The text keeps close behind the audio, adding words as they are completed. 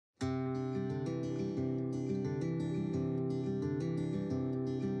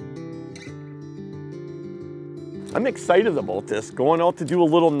I'm excited about this. Going out to do a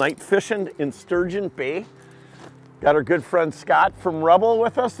little night fishing in Sturgeon Bay. Got our good friend Scott from Rebel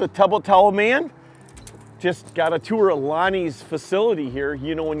with us, the Tubble Towel Man. Just got a tour of Lonnie's facility here.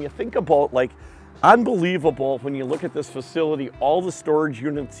 You know, when you think about, like, unbelievable when you look at this facility, all the storage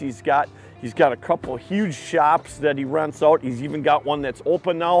units he's got. He's got a couple huge shops that he rents out. He's even got one that's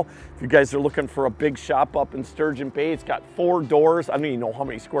open now. If you guys are looking for a big shop up in Sturgeon Bay, it's got 4 doors. I don't even know how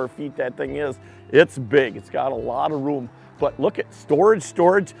many square feet that thing is. It's big. It's got a lot of room. But look at storage.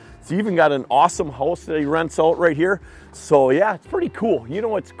 It's even got an awesome house that he rents out right here. So yeah, it's pretty cool. You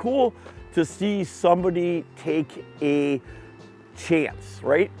know, it's cool to see somebody take a chance,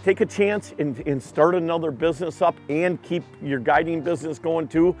 right? Take a chance and start another business up and keep your guiding business going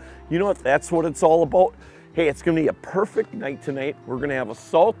too. You know what? That's what it's all about. Hey, it's gonna be a perfect night tonight. We're gonna have a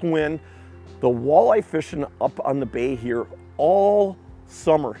south wind. The walleye fishing up on the bay here all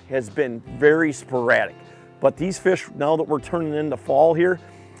summer has been very sporadic. But these fish, now that we're turning into fall here,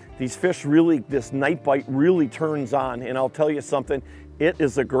 these fish really, this night bite really turns on. And I'll tell you something, it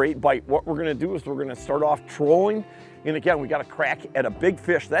is a great bite. What we're gonna do is we're gonna start off trolling. And again, we got a crack at a big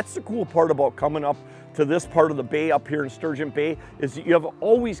fish. That's the cool part about coming up to this part of the bay up here in Sturgeon Bay, is that you have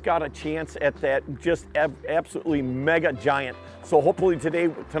always got a chance at that just absolutely mega giant. So hopefully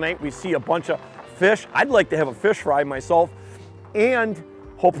tonight we see a bunch of fish. I'd like to have a fish fry myself, and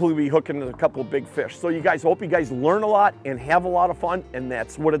hopefully we hook into a couple of big fish. So you guys, hope you guys learn a lot and have a lot of fun, and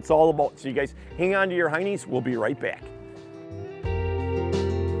that's what it's all about. So you guys hang on to your heinies. We'll be right back.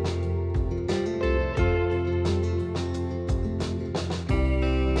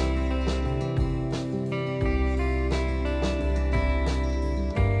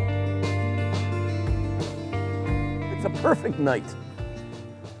 Perfect night.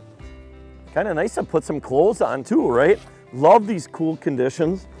 Kind of nice to put some clothes on too, right? Love these cool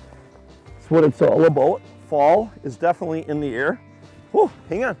conditions. That's what it's all about. Fall is definitely in the air. Oh,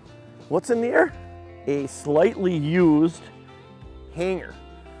 hang on. What's in the air? A slightly used hanger.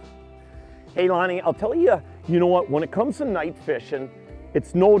 Hey Lonnie, I'll tell you, you know what? When it comes to night fishing,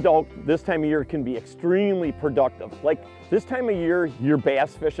 it's no doubt this time of year can be extremely productive. Like this time of year, you're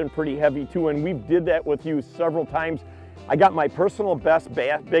bass fishing pretty heavy too, and we did that with you several times. I got my personal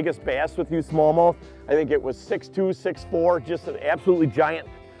biggest bass with you, smallmouth. I think it was 6'2", 6'4", just an absolutely giant.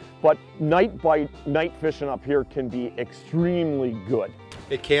 But night fishing up here can be extremely good.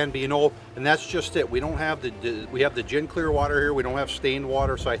 It can be, you know, and that's just it. We don't have we have the gin clear water here. We don't have stained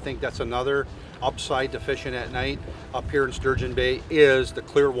water, so I think that's another upside to fishing at night up here in Sturgeon Bay is the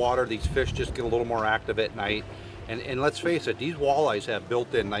clear water. These fish just get a little more active at night. And let's face it, these walleyes have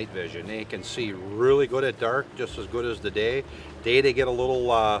built-in night vision. They can see really good at dark, just as good as the day. Day they get a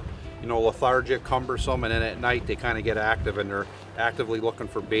little, you know, lethargic, cumbersome, and then at night they kind of get active, and they're actively looking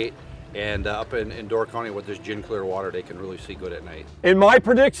for bait. And up in Door County with this gin clear water, they can really see good at night. And my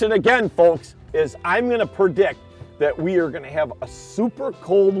prediction again, folks, is I'm gonna predict that we are gonna have a super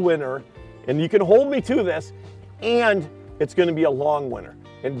cold winter, and you can hold me to this, and it's gonna be a long winter.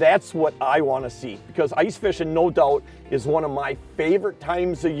 And that's what I want to see, because ice fishing, no doubt, is one of my favorite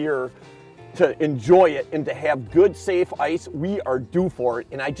times of year to enjoy it and to have good, safe ice. We are due for it.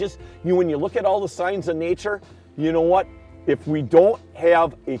 And I just, you know, when you look at all the signs of nature, you know what? If we don't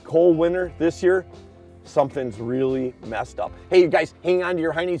have a cold winter this year, something's really messed up. Hey, you guys, hang on to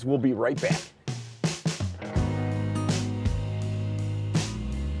your heinies. We'll be right back.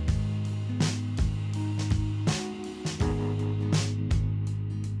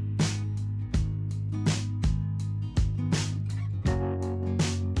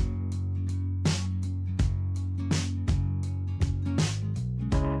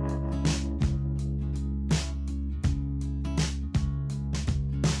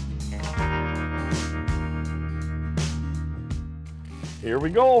 Here we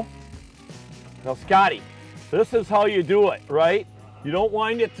go. Now, Scotty, this is how you do it, right? You don't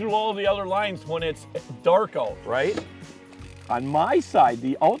wind it through all the other lines when it's dark out, right? On my side,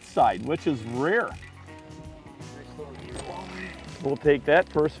 the outside, which is rare. We'll take that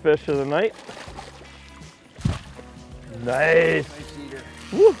first fish of the night. Nice.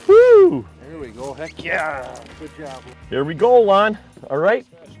 Woohoo! There we go. Heck yeah. Good job. Here we go, Lon. All right,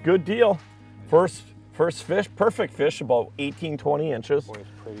 good deal. First fish, perfect fish, about 18, 20 inches. Boy, it's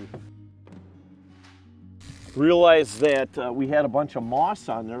pretty. Realized that we had a bunch of moss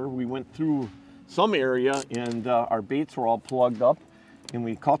on there. We went through some area and our baits were all plugged up, and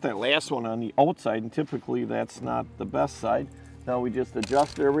we caught that last one on the outside, and typically that's not the best side. Now we just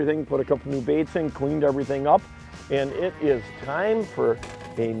adjusted everything, put a couple new baits in, cleaned everything up, and it is time for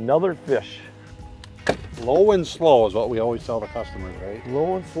another fish. Low and slow is what we always tell the customers, right?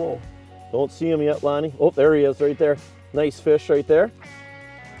 Low and slow. Don't see him yet, Lonnie. Oh, there he is right there. Nice fish right there.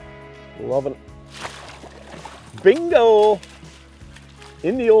 Loving it. Bingo!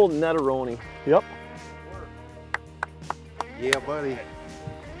 In the old netteroni. Yep. Yeah, buddy.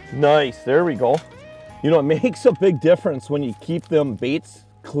 Nice, there we go. You know, it makes a big difference when you keep them baits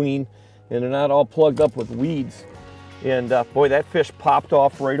clean and they're not all plugged up with weeds. And boy, that fish popped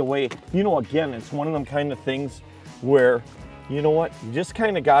off right away. You know, again, it's one of them kind of things where, you know what, you just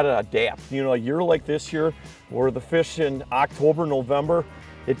kind of got to adapt. You know, a year like this year where the fish in October, November,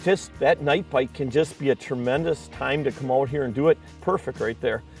 that night bite can just be a tremendous time to come out here and do it. Perfect right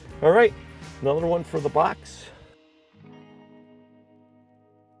there. All right, another one for the box.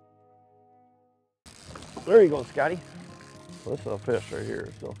 There you go, Scotty. Well, this is a fish right here,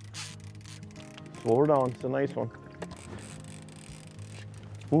 so slow her down. It's a nice one.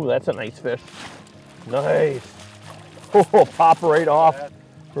 Ooh, that's a nice fish. Nice. Oh, pop right off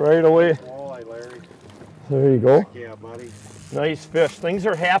right away. Walleye, Larry. There you go. Heck yeah, buddy. Nice fish. Things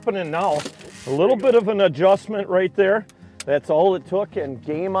are happening now. A little bit of an adjustment right there. That's all it took, and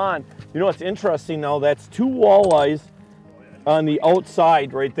game on. You know what's interesting now? That's 2 walleyes on the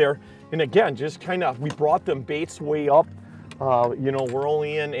outside right there. And again, just kind of, we brought them baits way up. You know, we're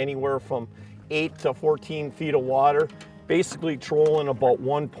only in anywhere from 8 to 14 feet of water, basically trolling about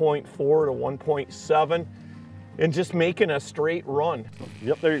 1.4 to 1.7 and just making a straight run.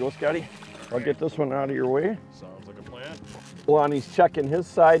 Yep, there you go, Scotty. I'll get this one out of your way. Sounds like a plan. Lonnie's checking his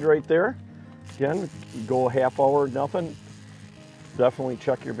side right there. Again, you go a half hour, nothing. Definitely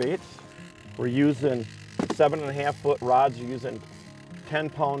check your baits. We're using 7.5 foot rods. We're using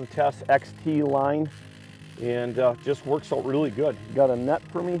 10-pound Test XT line, and just works out really good. You got a net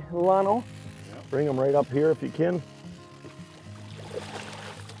for me, Lano? Yep. Bring them right up here if you can.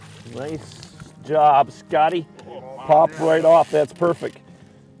 Nice job, Scotty. Pop right off. That's perfect.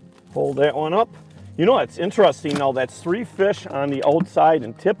 Hold that one up. You know, it's interesting now, that's 3 fish on the outside,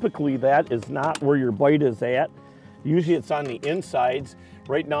 and typically that is not where your bite is at. Usually it's on the insides.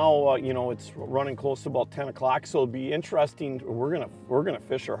 Right now, you know, it's running close to about 10 o'clock, so it'll be interesting. We're gonna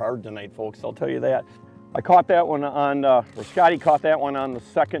fish her hard tonight, folks, I'll tell you that. I caught that one on, or Scotty caught that one on the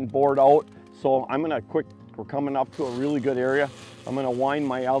second board out, so I'm gonna we're coming up to a really good area. I'm gonna wind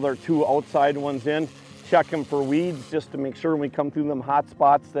my other 2 outside ones in, check them for weeds, just to make sure when we come through them hot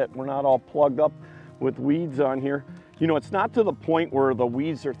spots that we're not all plugged up with weeds on here. You know, it's not to the point where the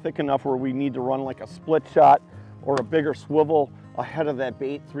weeds are thick enough where we need to run like a split shot or a bigger swivel ahead of that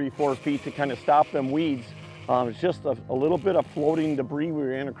bait 3-4 feet to kind of stop them weeds. It's just a little bit of floating debris we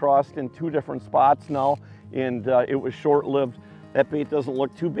ran across in 2 different spots now, and it was short-lived. That bait doesn't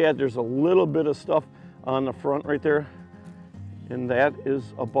look too bad. There's a little bit of stuff on the front right there, and that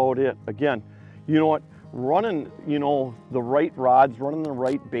is about it. Again, you know what, running, you know, the right rods, running the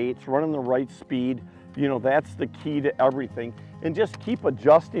right baits, running the right speed, you know, that's the key to everything. And just keep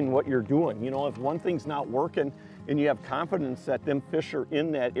adjusting what you're doing. You know, if one thing's not working and you have confidence that them fish are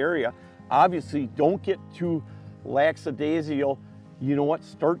in that area, obviously don't get too lackadaisical. You know what,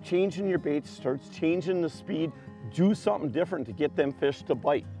 start changing your baits, start changing the speed, do something different to get them fish to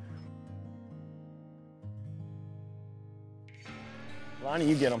bite. Lonnie,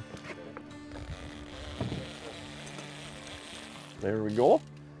 you get them. There we go.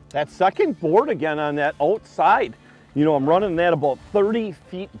 That second board again on that outside. You know, I'm running that about 30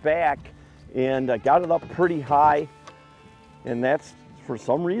 feet back, and I got it up pretty high. And that's, for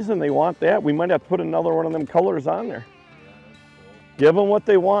some reason, they want that. We might have to put another one of them colors on there. Give them what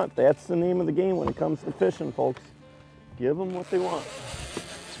they want. That's the name of the game when it comes to fishing, folks. Give them what they want.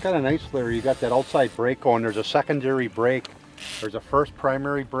 It's kind of nice, Larry. You got that outside break going. There's a secondary break. There's a first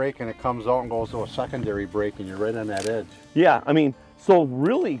primary break, and it comes out and goes to a secondary break, and you're right on that edge. Yeah, I mean, so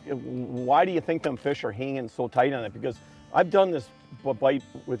really, why do you think them fish are hanging so tight on it? Because I've done this bite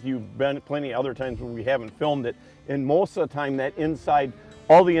with you plenty of other times when we haven't filmed it, and most of the time that inside,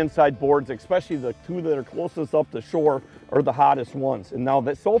 all the inside boards, especially the 2 that are closest up the shore, are the hottest ones. And now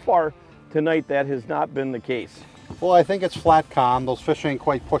that so far tonight, that has not been the case. Well, I think it's flat calm. Those fish ain't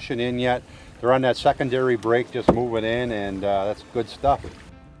quite pushing in yet. They're on that secondary break, just moving in, and that's good stuff.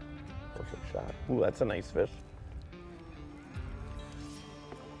 Perfect shot. Ooh, that's a nice fish.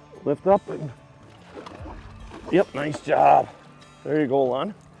 Lift up and, yep, nice job. There you go,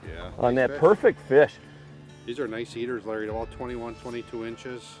 Lon. Yeah. On nice that fish. Perfect fish. These are nice eaters, Larry. They're all 21, 22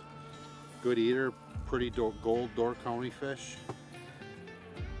 inches. Good eater, pretty gold Door County fish.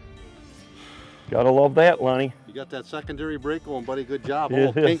 Gotta love that, Lonnie. You got that secondary break going, buddy. Good job. Yeah.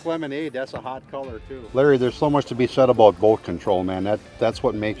 Oh, pink lemonade. That's a hot color too. Larry, there's so much to be said about boat control, man. That's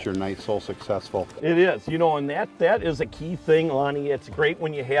what makes your night so successful. It is, you know, and that is a key thing, Lonnie. It's great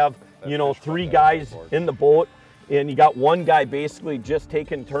when you have, you know, 3 guys in the boat and you got one guy basically just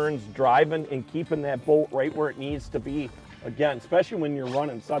taking turns driving and keeping that boat right where it needs to be. Again, especially when you're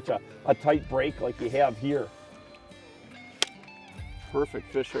running such a tight break like you have here.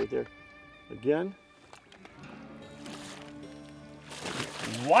 Perfect fish right there. Again.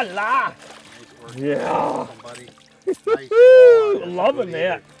 Voila! Nice work. Yeah. Somebody. Loving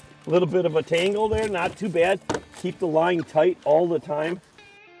that. A little bit of a tangle there, not too bad. Keep the line tight all the time.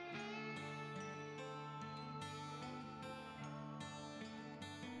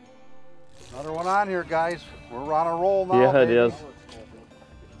 Another one on here, guys. We're on a roll now. Yeah, baby. it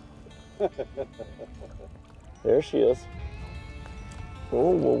is. There she is. Whoa,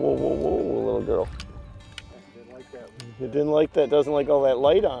 whoa, whoa, whoa, whoa, little girl. You didn't like that, doesn't like all that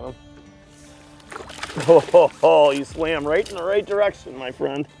light on him. Oh, you swam right in the right direction, my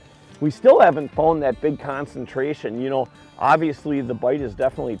friend. We still haven't found that big concentration. You know, obviously the bite is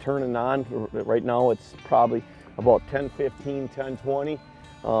definitely turning on. Right now it's probably about 10-15, 10-20.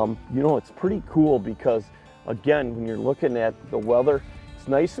 You know, it's pretty cool because, again, when you're looking at the weather, it's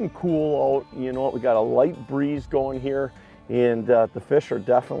nice and cool out. You know, we got a light breeze going here, and the fish are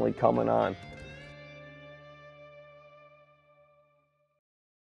definitely coming on.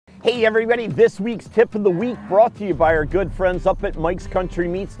 Hey everybody, this week's tip of the week brought to you by our good friends up at Mike's Country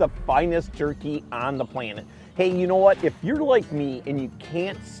Meats, the finest jerky on the planet. Hey, you know what? If you're like me and you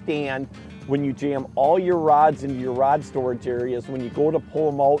can't stand when you jam all your rods into your rod storage areas, when you go to pull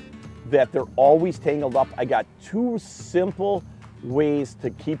them out, that they're always tangled up, I got 2 simple ways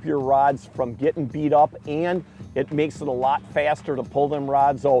to keep your rods from getting beat up, and it makes it a lot faster to pull them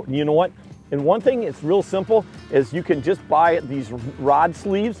rods out. And you know what? And one thing, it's real simple, is you can just buy these rod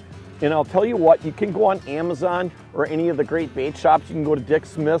sleeves. And I'll tell you what, you can go on Amazon or any of the great bait shops. You can go to Dick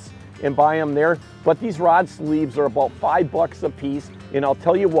Smith's and buy them there. But these rod sleeves are about $5 a piece. And I'll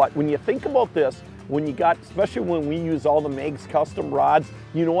tell you what, when you think about this, when you got, especially when we use all the Meg's custom rods,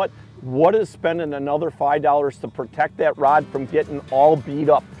 you know what? What is spending another $5 to protect that rod from getting all beat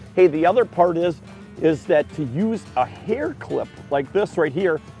up? Hey, the other part is that to use a hair clip like this right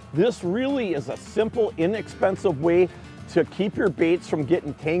here, this really is a simple, inexpensive way to keep your baits from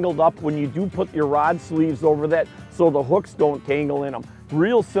getting tangled up when you do put your rod sleeves over that so the hooks don't tangle in them.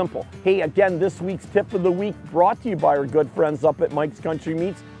 Real simple. Hey, again, this week's tip of the week brought to you by our good friends up at Mike's Country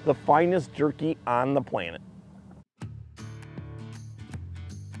Meats, the finest jerky on the planet.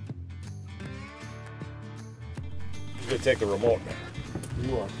 You take the remote.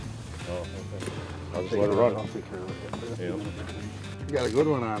 You are. Oh, okay. I'll just let it run. I'll take care of it. Yeah. You got a good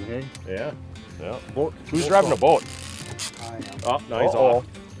one on, hey? Yeah. Yeah. Who's driving a boat? I am. Oh, no, he's off.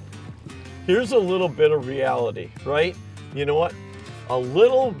 Here's a little bit of reality, right? You know what? A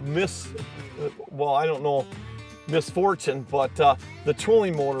little misfortune, but the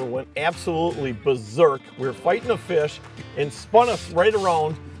trolling motor went absolutely berserk. We were fighting a fish and spun us right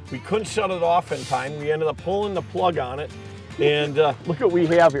around. We couldn't shut it off in time. We ended up pulling the plug on it. And look what we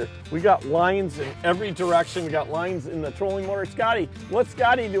have here. We got lines in every direction. We got lines in the trolling motor. Scotty, what's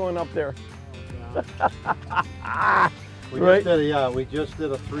Scotty doing up there? We just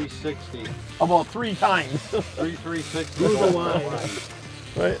did a 360. About 3 times. 360 Through the line.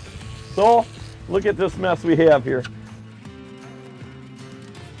 Right? So, look at this mess we have here.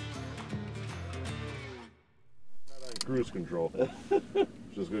 Not on cruise control.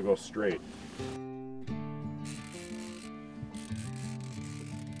 Just gonna go straight.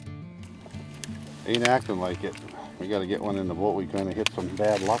 Ain't acting like it. We got to get one in the boat. We kind of hit some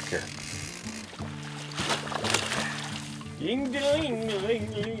bad luck here.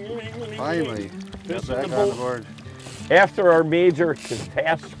 Finally, Fish back in the on the boat. board. After our major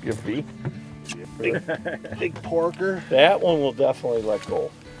catastrophe, Big porker. that one will definitely let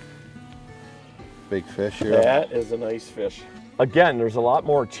go. Big fish here. That is a nice fish. Again, there's a lot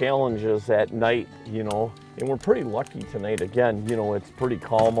more challenges at night, you know, and we're pretty lucky tonight. Again, you know, it's pretty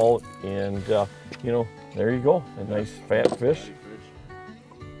calm out, and you know, there you go, a nice fat fish.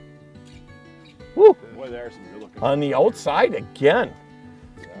 Woo! Boy, there's some good looking. On the outside again.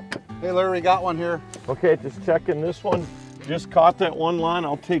 Hey Larry, got one here. Okay, just checking this one. Just caught that one line.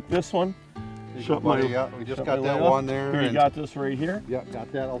 I'll take this one. Shut my, yeah, we just got that light off. one there. Here, you got this right here. Yeah,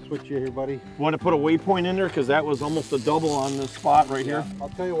 got that. I'll switch you here, buddy. Want to put a waypoint in there? Because that was almost a double on this spot right here. I'll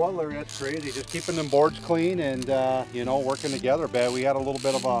tell you what, Larry, that's crazy. Just keeping them boards clean and, you know, working together. Bad. We had a little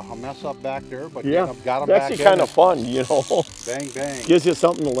bit of a mess up back there, but yeah, got them it's back actually kind of fun, you know. Bang, bang. Gives you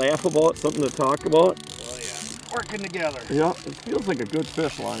something to laugh about, something to talk about. Oh, yeah. Working together. Yeah, it feels like a good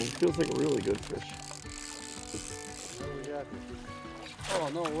fish, Lonnie. It feels like a really good fish. Oh,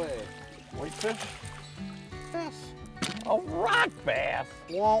 no way. Whitefish? Yes. A rock bass.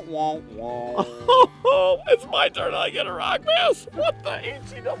 Womp, womp, womp. Oh, it's my turn. I get a rock bass. What the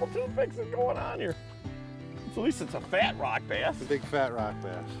HE double toothpicks is going on here? So at least it's a fat rock bass. It's a big fat rock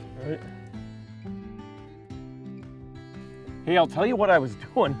bass. All right. Hey, I'll tell you what I was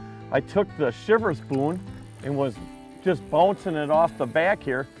doing. I took the shiver spoon and was just bouncing it off the back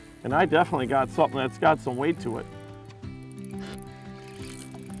here, and I definitely got something that's got some weight to it.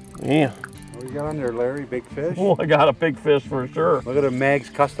 Yeah. What you got on there, Larry? Big fish? Oh, I got a big fish for sure. Look at the Mag's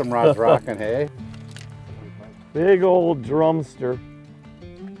custom rods rocking, hey? Big old drumster.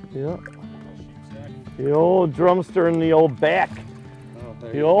 Yeah. The old drumster in the old back. Oh,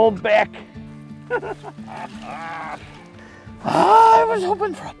 the old back. I was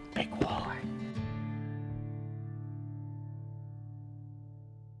hoping for a big walleye.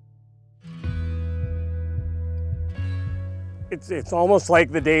 It's almost like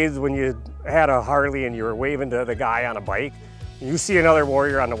the days when you had a Harley and you were waving to the guy on a bike. You see another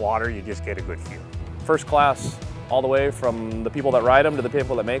warrior on the water, you just get a good feel. First class, all the way from the people that ride them to the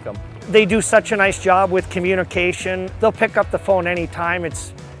people that make them. They do such a nice job with communication. They'll pick up the phone anytime.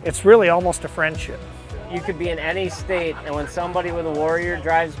 It's really almost a friendship. You could be in any state, and when somebody with a warrior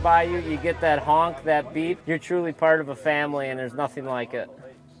drives by you, you get that honk, that beep. You're truly part of a family, and there's nothing like it.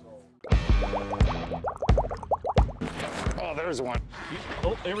 Oh, there's one.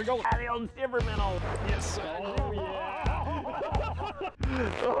 Oh, there we go. The old shiver minnow. Yes. Oh, yeah.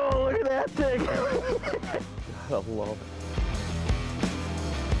 Oh, look at that thing. I love it.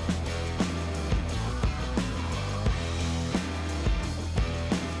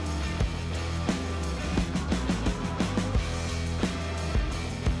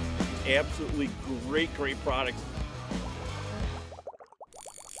 Absolutely great products.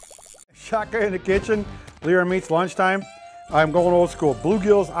 Shotgun in the kitchen, Leroy Meats lunchtime. I'm going old school.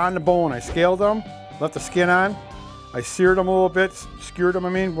 Bluegills on the bone. I scaled them, left the skin on. I seared them a little bit, skewered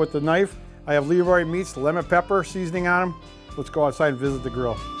them, with the knife. I have Leroy Meats lemon pepper seasoning on them. Let's go outside and visit the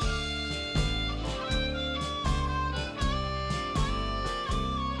grill.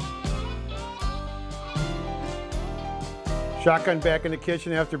 Shotgun back in the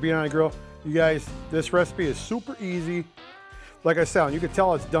kitchen after being on the grill. You guys, this recipe is super easy. Like I said, you can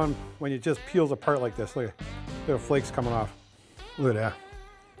tell it's done when it just peels apart like this. Look at the flakes coming off. Look at that.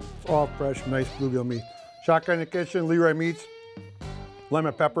 It's all fresh, nice bluegill meat. Shotgun in the kitchen, Leroy Meats,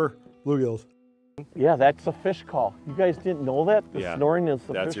 lemon pepper, bluegills. Yeah, that's a fish call. You guys didn't know that? The snoring is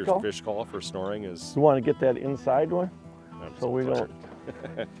the That's fish your call? fish call for snoring is... You want to get that inside one? So we don't...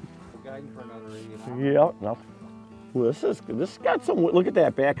 Yeah, no. Well, this got some, look at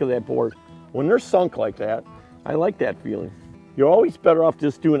that back of that board. When they're sunk like that, I like that feeling. You're always better off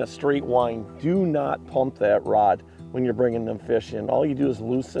just doing a straight wind. Do not pump that rod when you're bringing them fish in. All you do is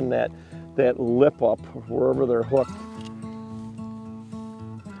loosen that lip up wherever they're hooked. Nice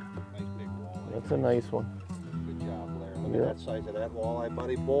big walleye. That's a nice one. Good job, Larry. Look Yeah. at that size of that walleye,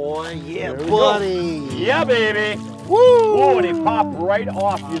 buddy. Boy, yeah, There we buddy. go. Yeah, baby. Woo! Whoa, and it popped right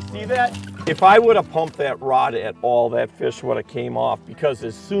off. You see that? If I would have pumped that rod at all, that fish would have came off, because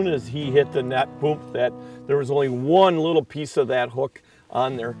as soon as he hit the net, boom, there was only one little piece of that hook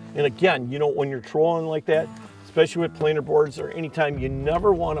on there. And again, you know, when you're trolling like that, especially with planer boards or anytime, you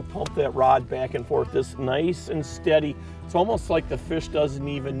never want to pump that rod back and forth. This nice and steady. It's almost like the fish doesn't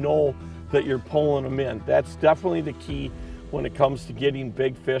even know that you're pulling them in. That's definitely the key when it comes to getting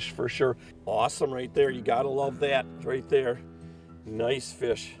big fish, for sure. Awesome right there. You gotta love that right there. Nice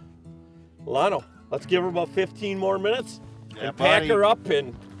fish. Lano, let's give her about 15 more minutes and pack her up,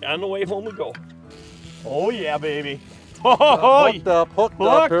 and on the way home we go. Oh yeah, baby. Hooked up, hooked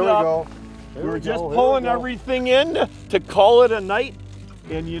up. Here we go. We were just pulling everything in to call it a night.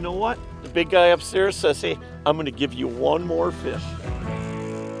 And you know what? The big guy upstairs says, hey, I'm gonna give you one more fish.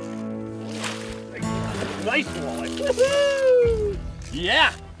 Nice walleye. Woohoo!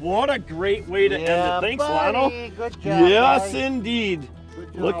 Yeah, what a great way to end it. Thanks, Lano. Good job, Yes, buddy. indeed.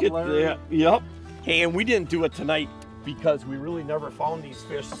 Good job, Look at Larry. that. Yep. Hey, and we didn't do it tonight. because we really never found these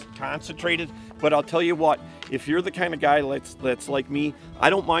fish concentrated. But I'll tell you what, if you're the kind of guy that's like me, I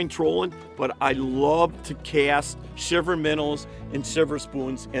don't mind trolling, but I love to cast shiver minnows and shiver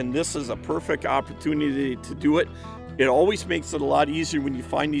spoons, and this is a perfect opportunity to do it. It always makes it a lot easier when you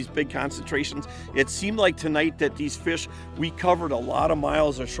find these big concentrations. It seemed like tonight that these fish, we covered a lot of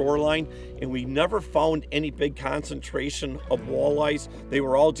miles of shoreline and we never found any big concentration of walleyes. They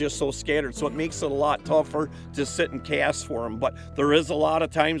were all just so scattered. So it makes it a lot tougher to sit and cast for them. But there is a lot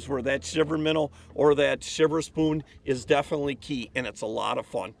of times where that shiver minnow or that shiver spoon is definitely key, and it's a lot of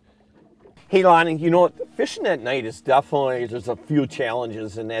fun. Hey Lonney, you know, fishing at night is definitely, there's a few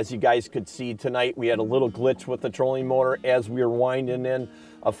challenges, and as you guys could see tonight, we had a little glitch with the trolling motor as we were winding in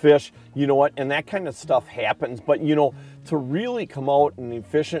a fish, you know what, and that kind of stuff happens. But you know, to really come out and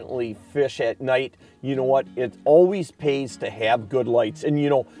efficiently fish at night, you know what, it always pays to have good lights. And you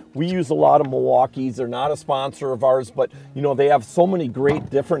know, we use a lot of Milwaukees. They're not a sponsor of ours, but you know, they have so many great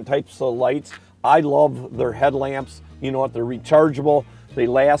different types of lights. I love their headlamps. You know what, they're rechargeable. They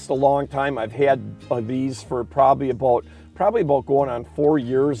last a long time. I've had these for probably about going on 4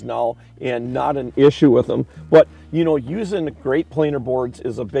 years now, and not an issue with them. But you know, using great planer boards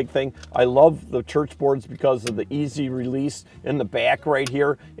is a big thing. I love the church boards because of the easy release in the back right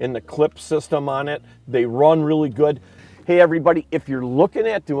here and the clip system on it. They run really good. Hey everybody, if you're looking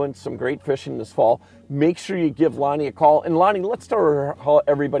at doing some great fishing this fall, make sure you give Lonney a call. And Lonney, let's tell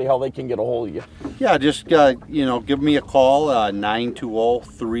everybody how they can get a hold of you. Yeah, just you know, give me a call,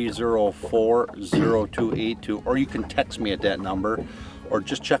 920-304-0282, or you can text me at that number, or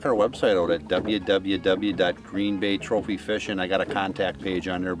just check our website out at www.greenbaytrophyfishing. I got a contact page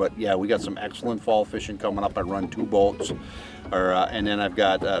on there. But yeah, we got some excellent fall fishing coming up. I run 2 boats. And then I've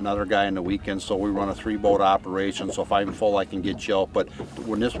got another guy in the weekend, so we run a 3-boat operation. So if I'm full, I can get you out. But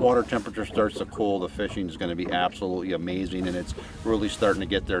when this water temperature starts to cool, the fishing is going to be absolutely amazing, and it's really starting to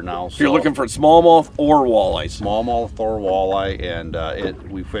get there now. So you're looking for smallmouth or walleye? Smallmouth or walleye, and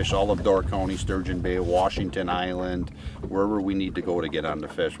we fish all of Door County, Sturgeon Bay, Washington Island, wherever we need to go to get on the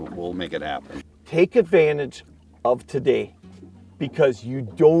fish. We'll make it happen. Take advantage of today, because you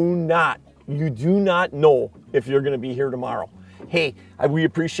do not know if you're going to be here tomorrow. Hey, we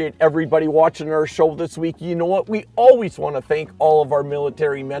appreciate everybody watching our show this week. You know what? We always want to thank all of our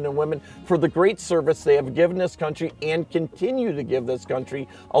military men and women for the great service they have given this country and continue to give this country,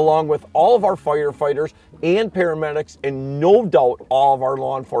 along with all of our firefighters and paramedics, and no doubt all of our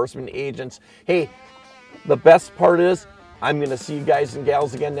law enforcement agents. Hey, the best part is I'm going to see you guys and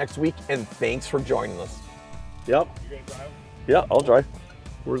gals again next week, and thanks for joining us. Yep. You gonna drive? Yeah, I'll drive.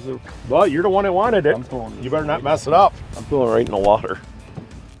 Where's the? Well, you're the one that wanted it. You better not mess it up. I'm pulling right in the water.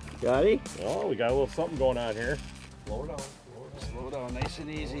 Got it? Oh, we got a little something going on here. Slow down, slow down, nice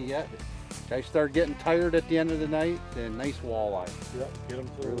and easy. Yet, guys start getting tired at the end of the night. Then nice walleye. Yep, get them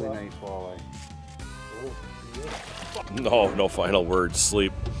to really nice walleye. Oh, No final words.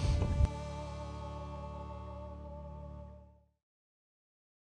 Sleep.